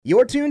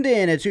You're tuned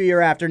in to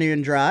your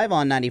afternoon drive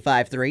on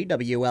 95.3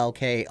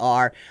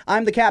 WLKR.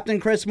 I'm the Captain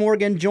Chris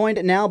Morgan,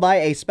 joined now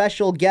by a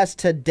special guest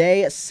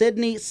today,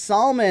 Cydney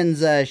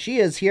Salmons. She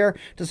is here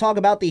to talk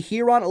about the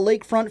Huron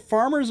Lakefront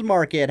Farmers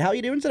Market. How are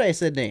you doing today,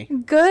 Cydney?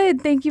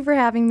 Good. Thank you for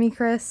having me,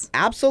 Chris.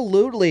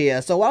 Absolutely.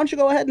 So why don't you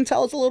go ahead and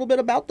tell us a little bit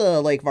about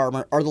the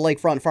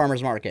Lakefront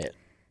Farmers Market?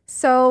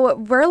 So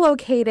we're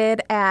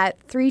located at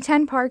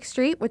 310 Park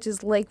Street, which is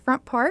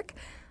Lakefront Park.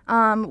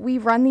 We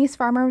run these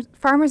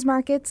farmers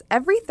markets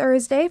every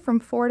Thursday from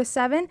 4 to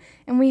 7,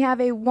 and we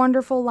have a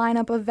wonderful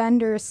lineup of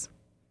vendors.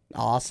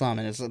 Awesome,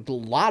 and it's a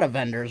lot of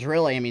vendors,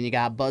 really. I mean, you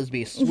got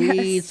Busby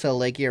Sweets,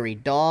 Lake Erie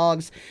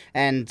Dogs,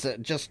 and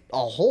just a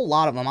whole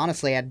lot of them.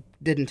 Honestly, I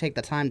didn't take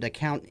the time to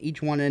count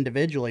each one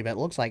individually, but it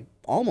looks like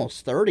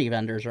almost 30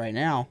 vendors right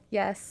now.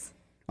 Yes.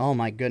 Oh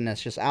my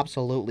goodness, just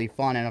absolutely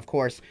fun. And of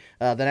course,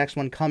 the next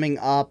one coming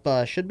up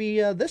should be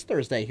this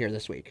Thursday here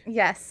this week.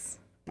 Yes.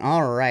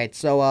 All right,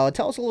 so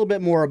tell us a little bit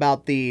more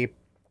about the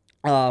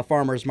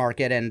farmers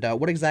market and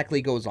what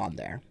exactly goes on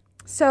there.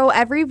 So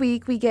every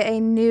week we get a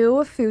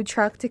new food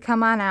truck to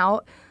come on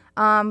out.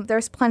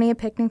 There's plenty of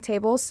picnic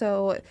tables.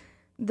 So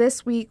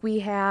this week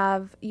we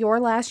have Your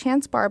Last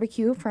Chance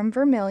Barbecue from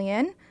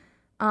Vermilion.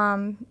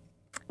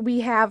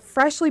 We have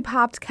freshly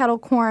popped kettle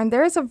corn.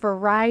 There's a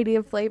variety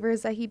of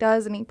flavors that he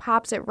does, and he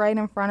pops it right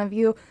in front of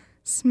you.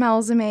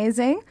 Smells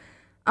amazing.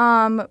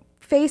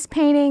 Face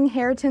painting,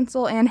 hair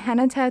tinsel, and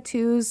henna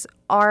tattoos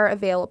are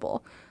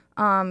available.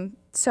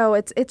 So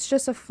it's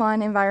just a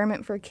fun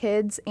environment for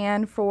kids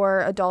and for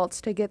adults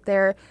to get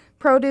their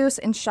produce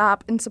and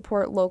shop and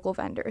support local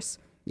vendors.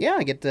 Yeah,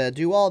 I get to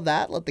do all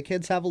that, let the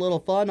kids have a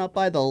little fun up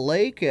by the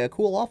lake,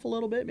 cool off a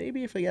little bit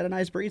maybe if we get a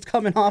nice breeze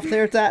coming off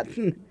there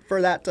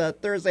for that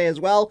Thursday as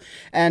well.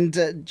 And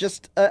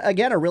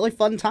again, a really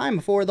fun time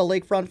for the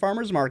Lakefront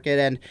Farmers Market,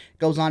 and it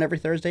goes on every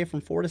Thursday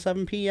from 4 to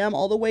 7 p.m.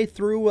 all the way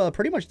through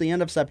pretty much the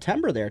end of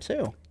September there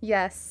too.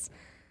 Yes.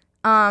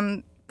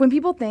 When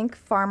people think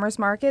farmers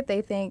market,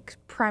 they think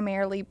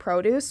primarily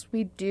produce.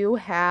 We do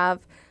have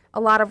a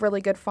lot of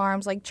really good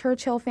farms like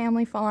Churchill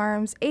Family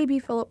Farms, A.B.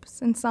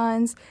 Phillips and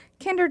Sons,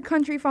 Kindred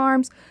Country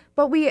Farms.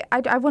 But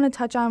I want to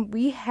touch on,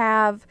 we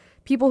have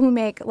people who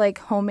make like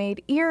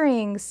homemade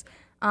earrings,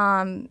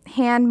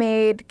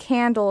 handmade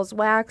candles,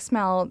 wax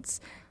melts,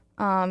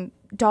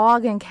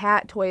 dog and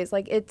cat toys.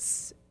 Like,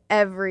 it's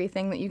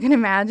everything that you can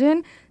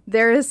imagine.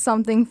 There is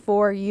something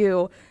for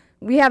you.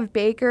 We have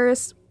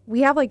bakers.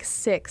 We have like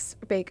 6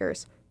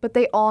 bakers, but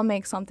they all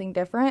make something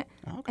different.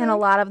 Okay. And a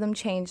lot of them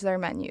change their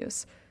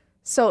menus.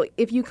 So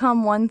if you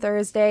come one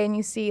Thursday and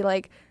you see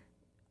like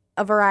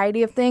a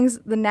variety of things,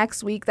 the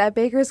next week that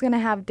baker is going to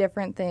have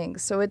different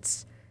things. So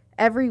it's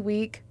every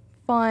week,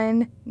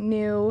 fun,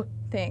 new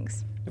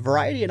things.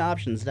 Variety and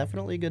options,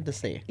 definitely good to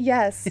see.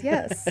 Yes,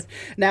 yes.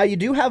 Now, you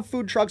do have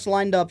food trucks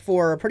lined up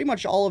for pretty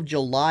much all of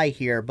July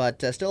here,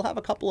 but still have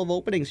a couple of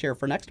openings here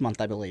for next month,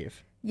 I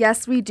believe.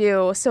 Yes, we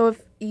do. So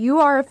if you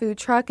are a food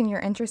truck and you're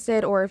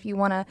interested, or if you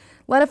want to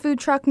let a food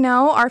truck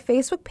know, our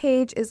Facebook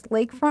page is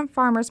Lakefront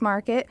Farmers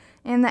Market,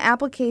 and the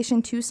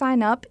application to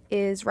sign up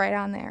is right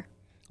on there.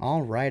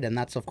 All right, and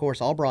that's, of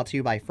course, all brought to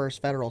you by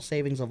First Federal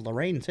Savings of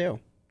Lorain, too.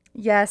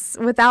 Yes,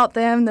 without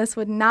them, this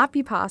would not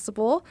be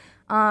possible.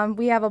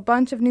 We have a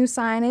bunch of new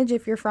signage.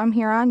 If you're from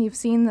Huron, you've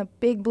seen the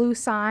big blue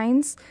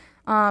signs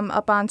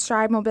up on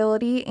Stride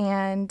Mobility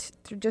and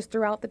just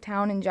throughout the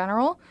town in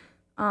general.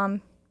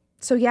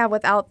 So yeah,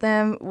 without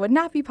them, would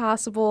not be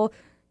possible.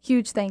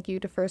 Huge thank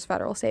you to First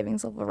Federal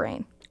Savings of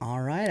Lorain.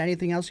 All right,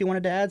 anything else you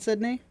wanted to add,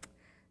 Cydney?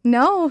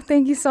 No,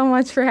 thank you so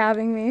much for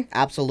having me.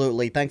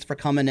 Absolutely. Thanks for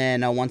coming in.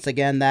 Once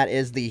again, that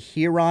is the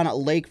Huron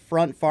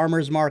Lakefront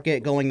Farmers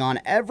Market going on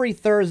every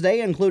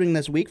Thursday, including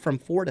this week from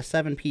 4 to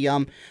 7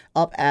 p.m.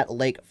 up at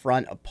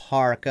Lakefront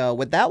Park.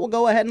 With that, we'll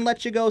go ahead and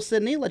let you go,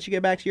 Cydney. Let you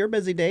get back to your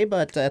busy day,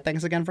 but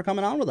thanks again for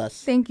coming on with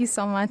us. Thank you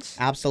so much.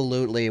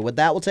 Absolutely. With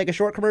that, we'll take a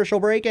short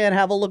commercial break and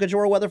have a look at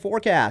your weather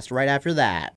forecast right after that.